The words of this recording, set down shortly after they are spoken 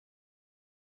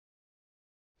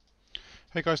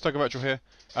Hey guys, Toga here.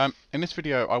 In this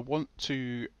video I want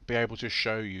to be able to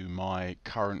show you my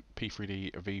current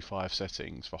P3D V5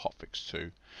 settings for Hotfix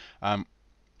 2.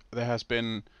 There has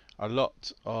been a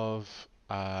lot of,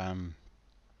 how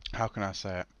can I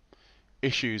say it,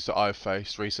 issues that I've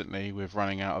faced recently with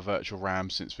running out of virtual RAM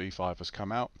since V5 has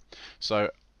come out. So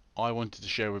I wanted to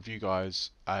share with you guys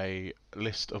a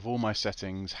list of all my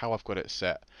settings, how I've got it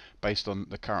set based on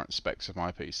the current specs of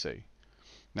my PC.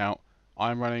 Now,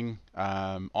 I'm running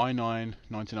i9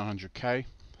 9900K,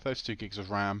 32 gigs of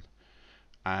RAM,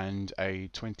 and a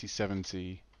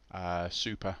 2070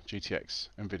 Super GTX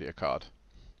Nvidia card.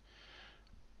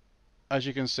 As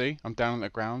you can see, I'm down on the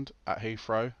ground at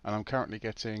Heathrow, and I'm currently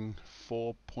getting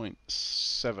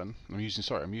 4.7. I'm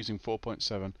using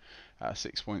 4.7 at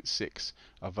 6.6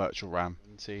 of virtual RAM.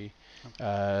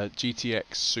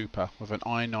 GTX Super with an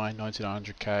i9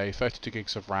 9900K, 32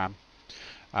 gigs of RAM.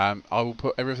 I will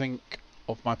put everything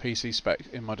of my PC spec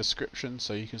in my description,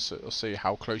 so you can sort of see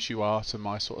how close you are to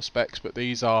my sort of specs. But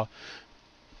these are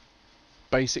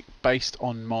based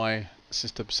on my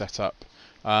system setup.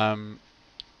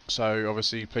 So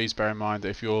obviously, please bear in mind that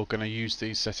if you're going to use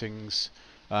these settings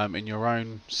in your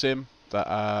own sim,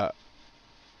 that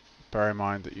bear in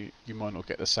mind that you might not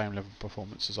get the same level of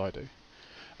performance as I do.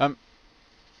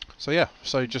 So yeah,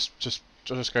 so just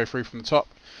go through from the top.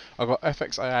 I've got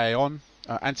FXAA on.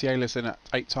 Anti-aliasing at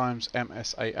 8 times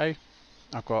MSAA.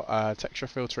 I've got texture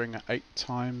filtering at 8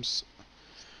 times.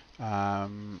 I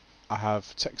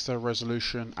have texture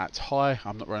resolution at high.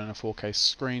 I'm not running a 4K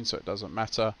screen, so it doesn't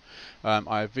matter.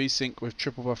 I have VSync with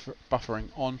triple buffering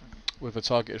on, with a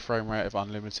targeted frame rate of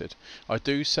unlimited. I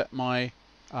do set my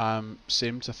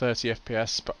sim to 30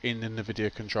 FPS, but in the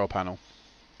Nvidia control panel.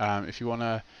 If you want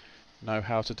to know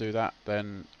how to do that,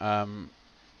 then I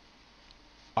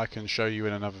can show you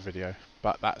in another video,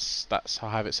 but that's how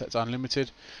I have it set to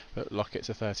unlimited, but lock it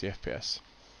to 30 FPS.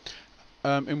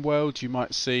 In world, you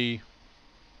might see,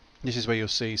 this is where you'll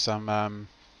see some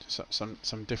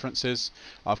differences.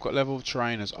 I've got level of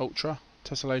terrain as ultra,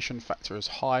 tessellation factor as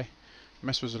high,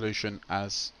 mesh resolution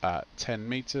as 10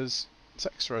 meters,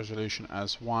 text resolution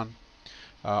as 1.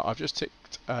 I've just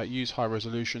ticked use high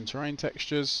resolution terrain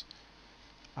textures.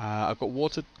 I've got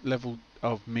water level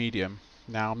of medium.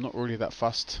 Now, I'm not really that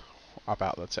fussed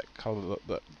about the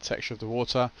texture of the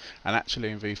water, and actually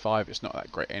in V5 it's not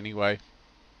that great anyway.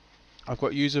 I've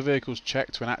got user vehicles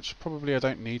checked when actually probably I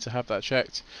don't need to have that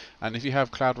checked, and if you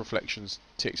have cloud reflections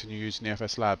ticked and you're using the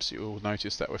FS Labs, you will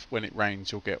notice that when it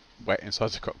rains you'll get wet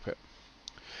inside the cockpit.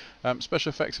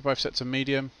 Special effects are both set to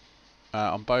medium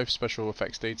on both special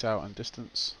effects detail and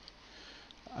distance.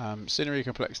 Scenery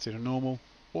complexity to normal,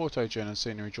 auto gen and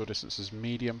scenery draw distance as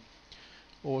medium.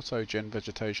 Auto gen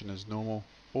vegetation as normal.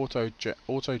 Auto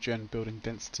gen building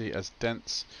density as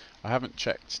dense. I haven't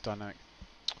checked dynamic.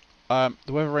 The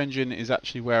weather engine is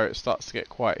actually where it starts to get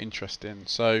quite interesting.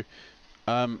 So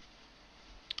I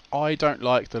don't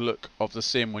like the look of the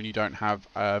sim when you don't have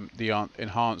the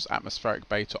enhanced atmospheric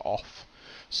beta off.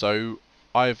 So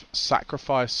I've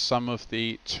sacrificed some of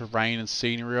the terrain and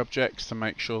scenery objects to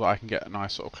make sure that I can get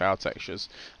nice sort of cloud textures.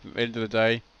 At the end of the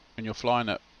day, when you're flying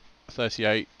at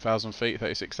 38,000 feet,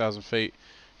 36,000 feet,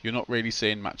 you're not really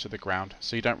seeing much of the ground,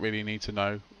 so you don't really need to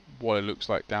know what it looks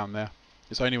like down there.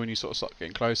 It's only when you sort of start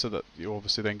getting closer that you're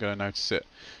obviously then going to notice it.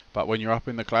 But when you're up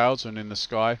in the clouds and in the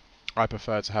sky, I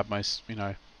prefer to have my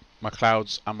my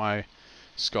clouds and my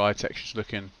sky textures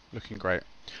looking great.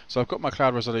 So I've got my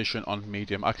cloud resolution on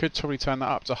medium. I could probably turn that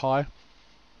up to high,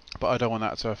 but I don't want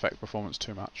that to affect performance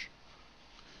too much.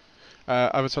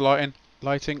 Over to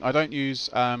lighting. I don't use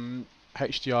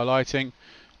HDR lighting,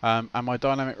 and my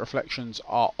dynamic reflections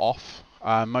are off.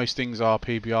 Most things are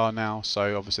PBR now,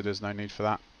 so obviously there's no need for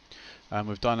that.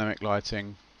 With dynamic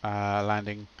lighting,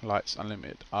 landing lights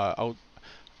unlimited. The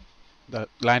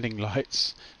landing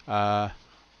lights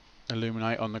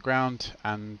illuminate on the ground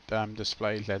and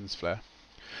display lens flare.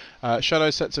 Shadow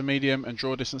set to medium and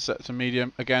draw distance set to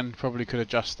medium. Again, probably could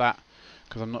adjust that,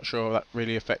 because I'm not sure that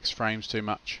really affects frames too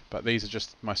much, but these are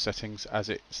just my settings as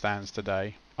it stands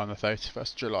today on the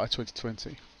 31st July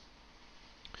 2020.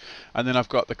 And then I've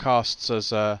got the casts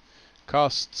as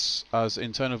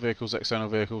internal vehicles, external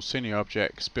vehicles, scenery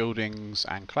objects, buildings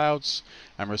and clouds,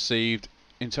 and received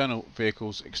internal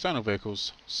vehicles, external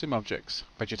vehicles, sim objects,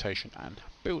 vegetation and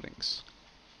buildings.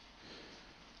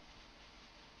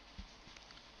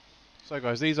 So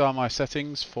guys, these are my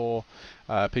settings for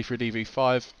P3D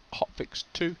V5 Hotfix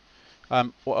 2.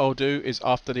 What I'll do is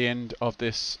after the end of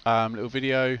this little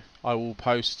video, I will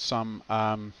post some,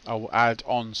 I will add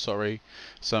on,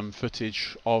 some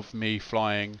footage of me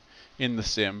flying in the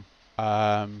sim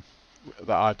that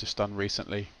I've just done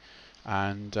recently.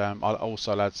 and I'll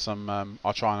also add some.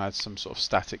 I'll try and add some sort of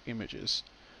static images,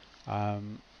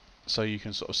 so you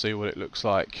can sort of see what it looks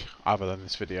like other than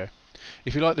this video.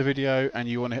 If you like the video and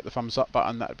you want to hit the thumbs up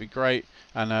button, that'd be great,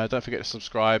 and don't forget to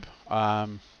subscribe.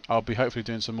 I'll be hopefully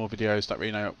doing some more videos, don't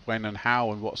really know when and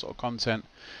how and what sort of content,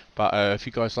 but if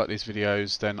you guys like these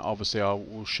videos, then obviously I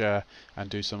will share and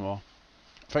do some more.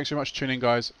 Thanks very much for tuning in,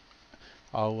 guys.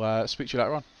 I'll speak to you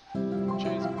later on.